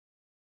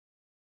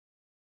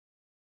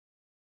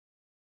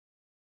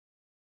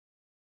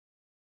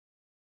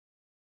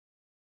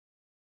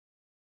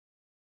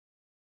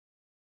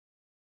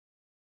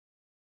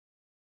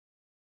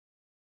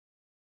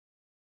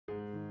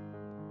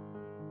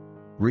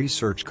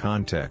Research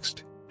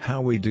context, how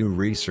we do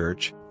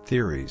research,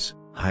 theories,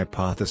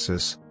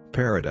 hypothesis,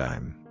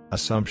 paradigm,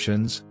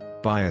 assumptions,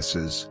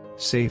 biases,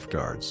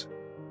 safeguards.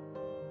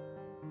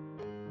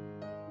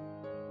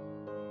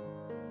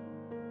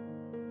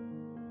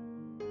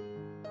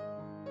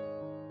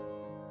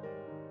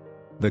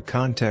 The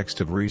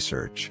context of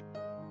research.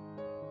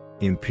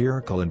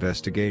 Empirical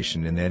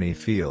investigation in any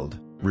field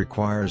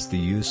requires the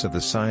use of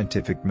the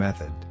scientific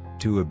method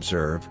to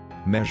observe,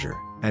 measure,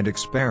 and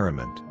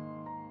experiment.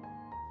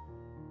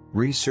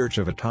 Research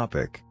of a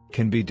topic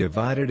can be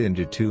divided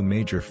into two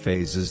major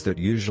phases that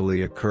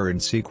usually occur in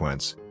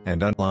sequence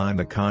and outline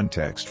the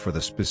context for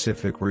the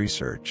specific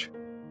research.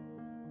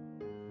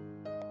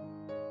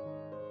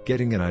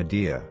 Getting an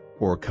idea,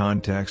 or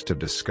context of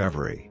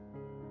discovery.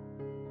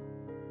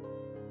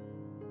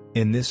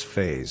 In this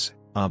phase,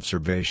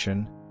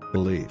 observation,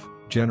 belief,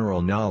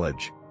 general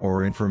knowledge,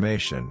 or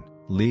information,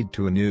 lead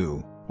to a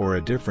new, or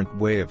a different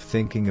way of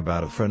thinking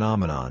about a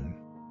phenomenon.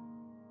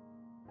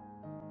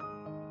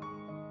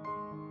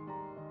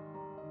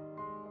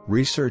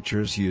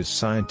 Researchers use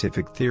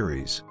scientific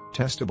theories,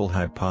 testable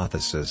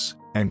hypotheses,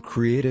 and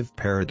creative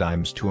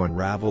paradigms to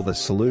unravel the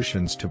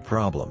solutions to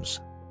problems.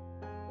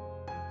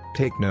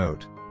 Take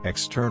note,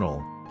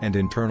 external and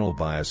internal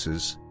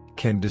biases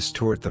can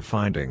distort the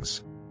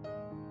findings.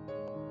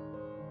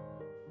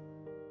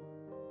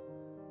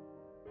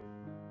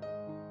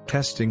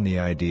 Testing the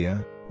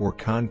idea, or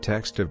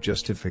context of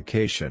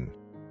justification.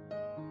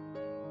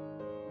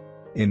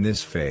 In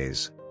this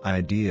phase,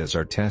 ideas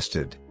are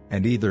tested,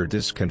 and either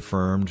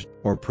disconfirmed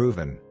or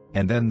proven,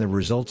 and then the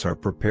results are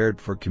prepared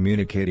for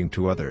communicating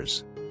to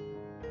others.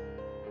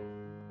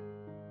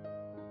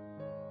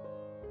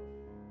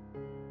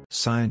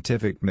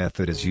 Scientific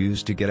method is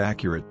used to get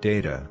accurate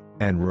data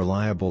and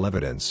reliable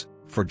evidence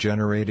for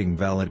generating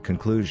valid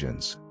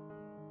conclusions.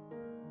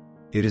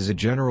 It is a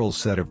general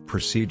set of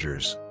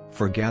procedures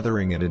for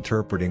gathering and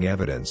interpreting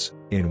evidence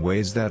in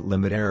ways that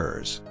limit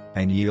errors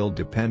and yield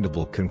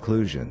dependable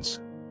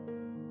conclusions.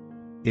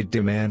 It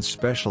demands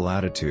special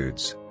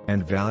attitudes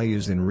and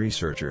values in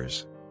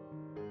researchers.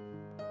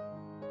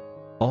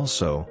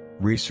 Also,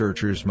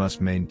 researchers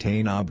must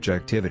maintain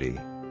objectivity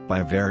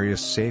by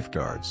various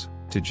safeguards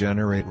to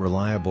generate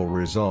reliable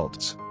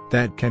results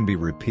that can be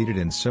repeated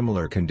in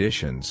similar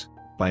conditions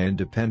by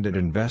independent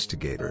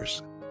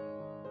investigators.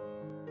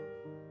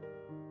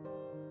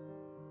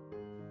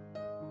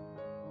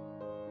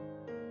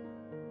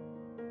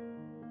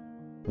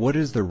 What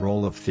is the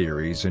role of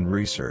theories in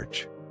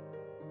research?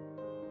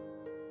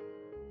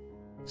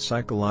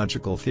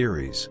 Psychological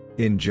theories,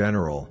 in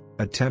general,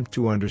 attempt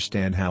to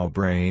understand how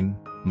brain,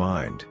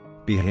 mind,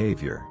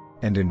 behavior,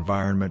 and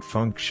environment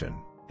function,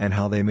 and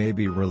how they may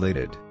be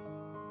related.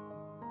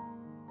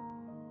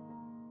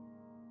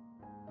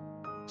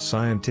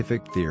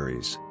 Scientific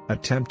theories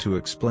attempt to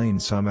explain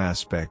some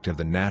aspect of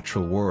the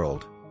natural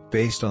world,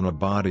 based on a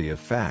body of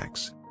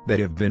facts that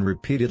have been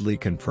repeatedly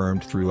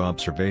confirmed through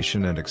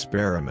observation and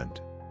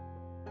experiment.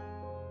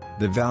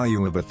 The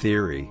value of a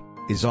theory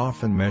is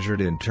often measured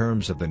in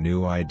terms of the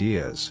new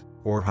ideas,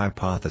 or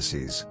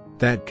hypotheses,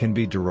 that can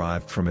be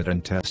derived from it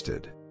and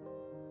tested.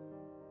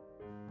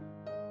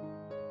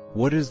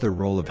 What is the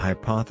role of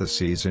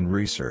hypotheses in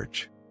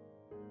research?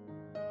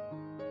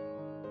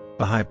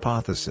 A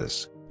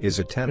hypothesis is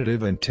a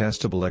tentative and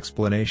testable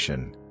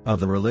explanation of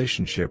the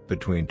relationship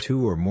between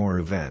two or more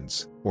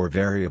events, or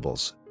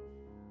variables.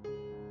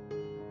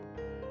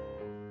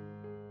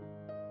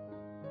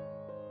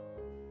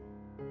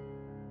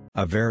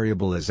 A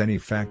variable is any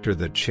factor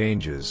that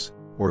changes,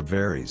 or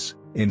varies,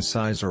 in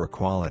size or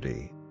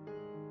quality.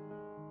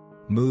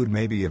 Mood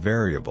may be a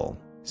variable,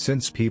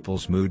 since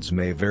people's moods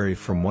may vary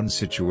from one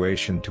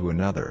situation to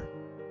another.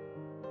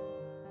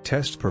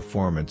 Test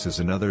performance is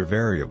another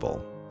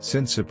variable,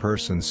 since a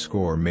person's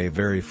score may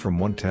vary from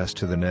one test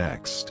to the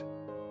next.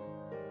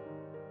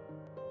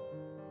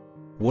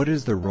 What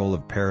is the role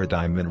of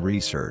paradigm in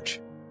research?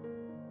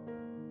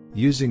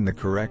 Using the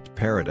correct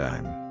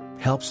paradigm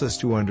helps us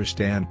to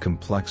understand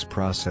complex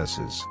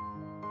processes.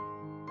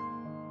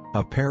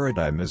 A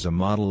paradigm is a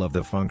model of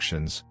the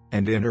functions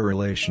and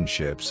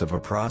interrelationships of a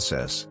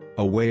process,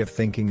 a way of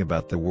thinking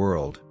about the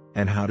world,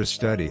 and how to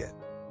study it.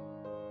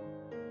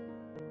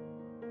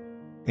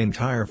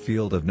 Entire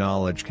field of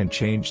knowledge can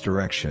change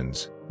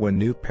directions when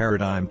new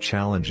paradigm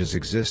challenges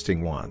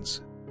existing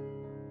ones.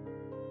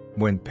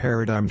 When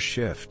paradigms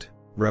shift,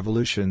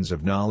 revolutions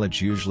of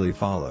knowledge usually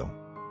follow.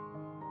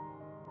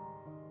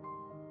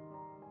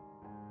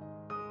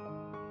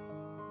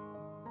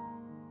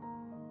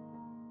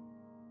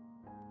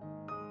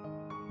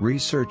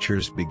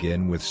 Researchers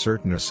begin with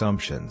certain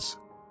assumptions.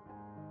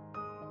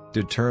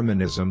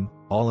 Determinism,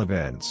 all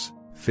events,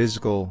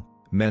 physical,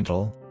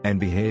 mental, and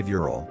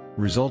behavioral,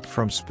 result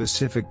from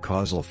specific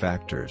causal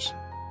factors.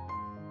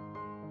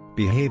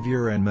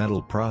 Behavior and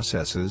mental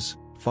processes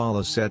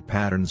follow set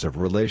patterns of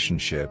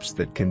relationships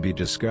that can be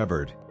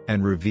discovered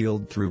and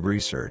revealed through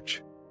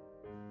research.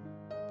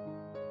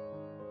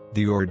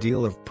 The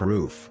ordeal of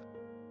proof.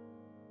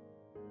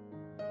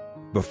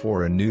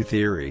 Before a new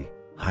theory,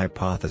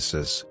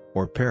 hypothesis,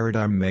 or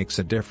paradigm makes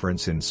a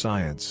difference in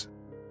science.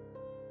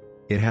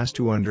 It has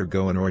to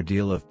undergo an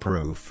ordeal of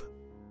proof.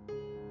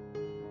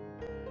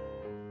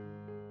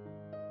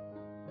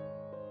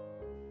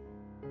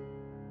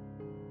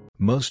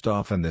 Most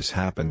often this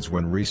happens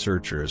when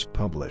researchers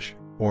publish,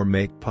 or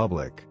make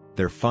public,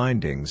 their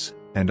findings,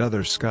 and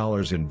other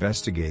scholars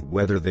investigate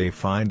whether they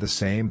find the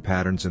same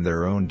patterns in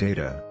their own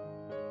data.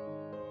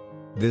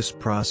 This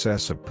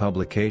process of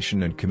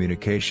publication and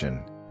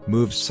communication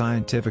moves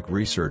scientific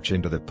research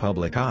into the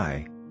public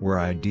eye, where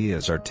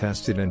ideas are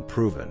tested and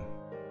proven.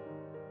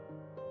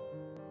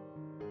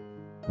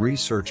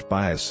 Research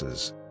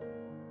biases.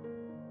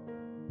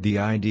 The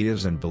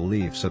ideas and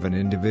beliefs of an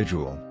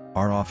individual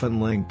are often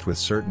linked with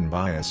certain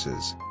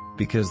biases,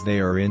 because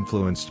they are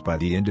influenced by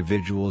the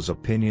individual's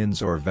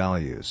opinions or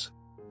values.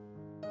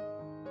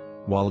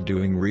 While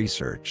doing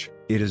research,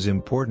 it is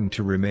important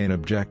to remain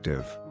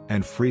objective,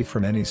 and free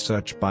from any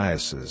such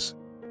biases.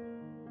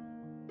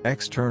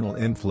 External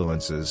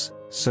influences,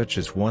 such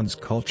as one's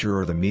culture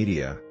or the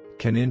media,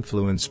 can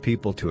influence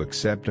people to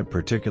accept a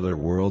particular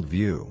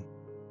worldview.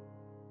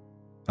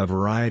 A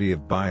variety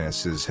of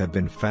biases have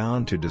been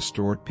found to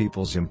distort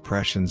people's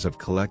impressions of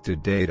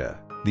collected data.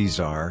 These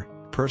are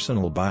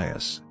personal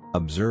bias,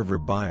 observer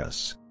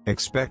bias,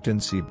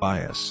 expectancy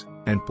bias,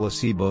 and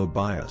placebo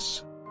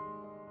bias.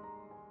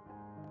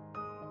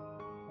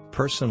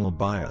 Personal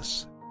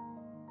bias.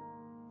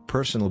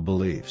 Personal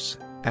beliefs,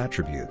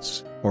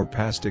 attributes, or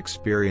past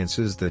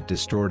experiences that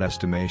distort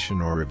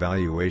estimation or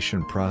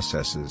evaluation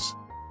processes.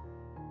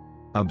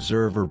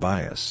 Observer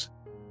bias.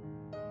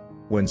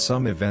 When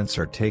some events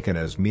are taken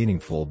as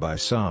meaningful by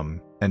some,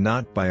 and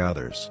not by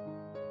others.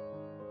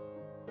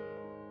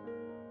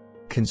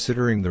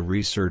 Considering the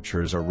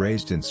researchers are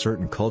raised in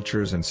certain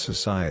cultures and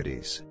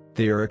societies,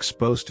 they are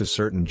exposed to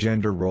certain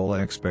gender role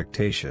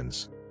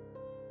expectations.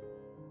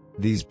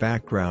 These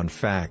background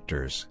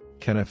factors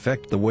can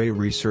affect the way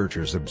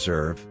researchers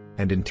observe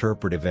and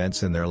interpret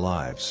events in their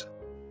lives.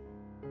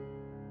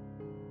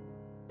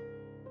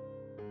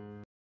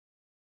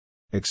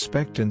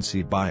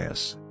 Expectancy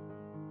bias.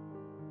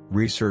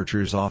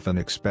 Researchers often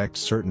expect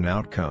certain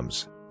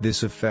outcomes.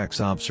 This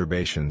affects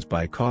observations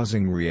by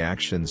causing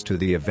reactions to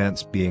the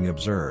events being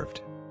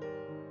observed.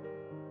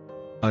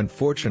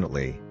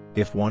 Unfortunately,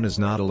 if one is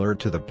not alert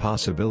to the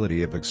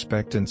possibility of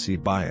expectancy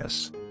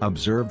bias,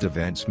 observed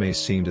events may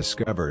seem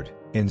discovered,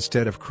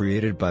 instead of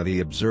created by the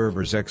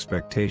observer's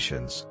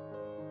expectations.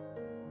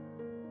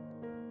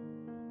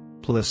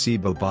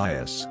 Placebo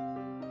bias.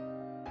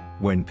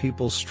 When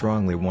people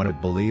strongly want to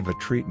believe a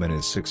treatment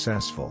is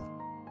successful.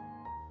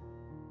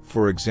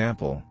 For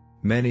example,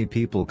 many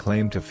people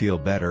claim to feel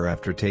better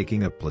after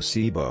taking a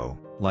placebo,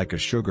 like a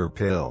sugar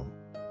pill.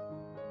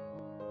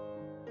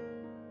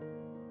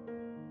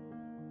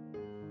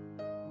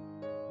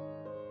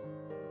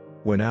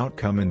 When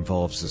outcome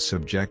involves a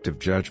subjective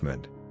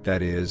judgment,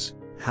 that is,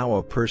 how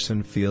a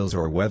person feels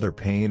or whether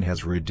pain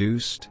has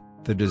reduced,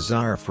 the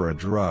desire for a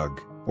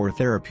drug, or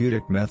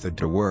therapeutic method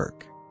to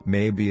work,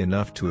 may be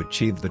enough to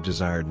achieve the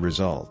desired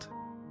result.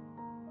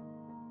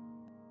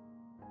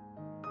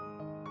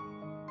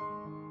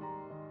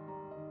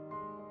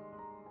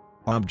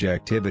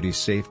 Objectivity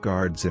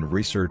safeguards in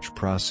research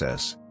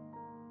process.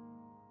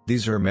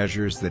 These are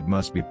measures that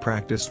must be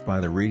practiced by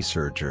the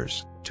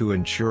researchers, to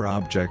ensure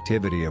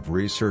objectivity of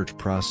research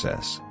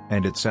process,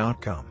 and its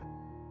outcome.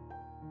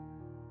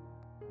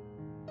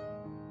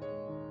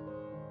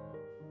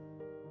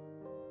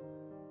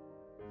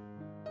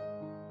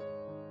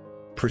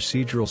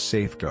 Procedural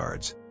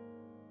safeguards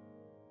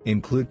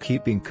include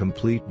keeping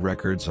complete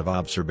records of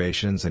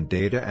observations and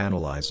data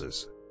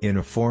analyses, in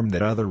a form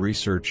that other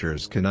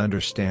researchers can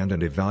understand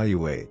and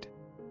evaluate.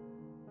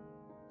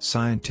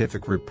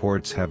 Scientific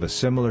reports have a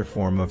similar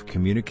form of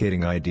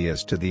communicating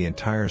ideas to the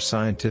entire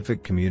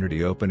scientific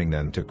community, opening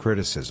them to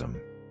criticism.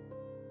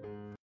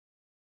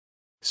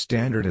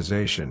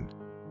 Standardization.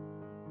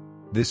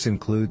 This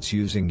includes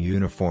using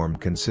uniform,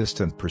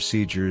 consistent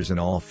procedures in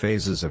all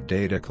phases of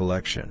data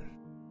collection.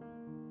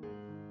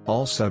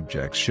 All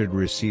subjects should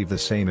receive the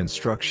same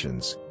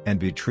instructions, and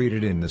be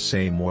treated in the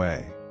same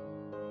way.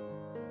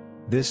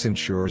 This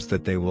ensures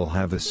that they will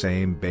have the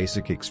same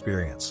basic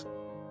experience.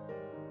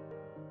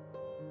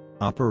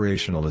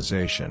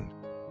 Operationalization.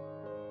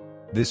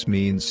 This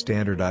means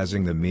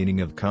standardizing the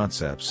meaning of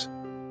concepts.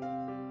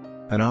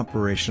 An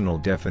operational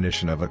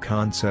definition of a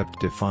concept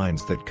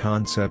defines that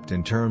concept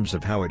in terms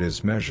of how it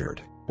is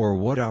measured, or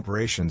what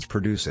operations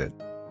produce it.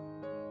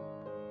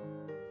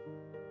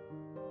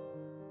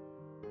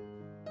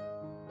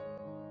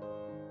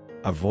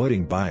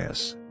 Avoiding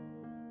bias.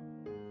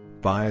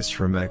 Bias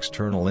from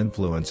external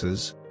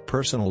influences,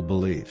 personal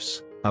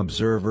beliefs,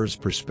 observers'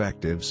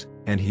 perspectives,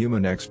 and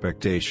human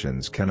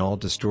expectations can all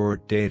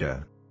distort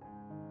data.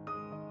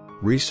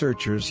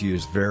 Researchers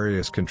use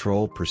various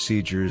control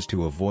procedures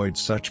to avoid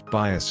such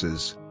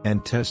biases,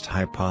 and test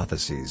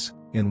hypotheses,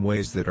 in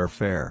ways that are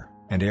fair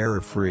and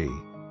error-free.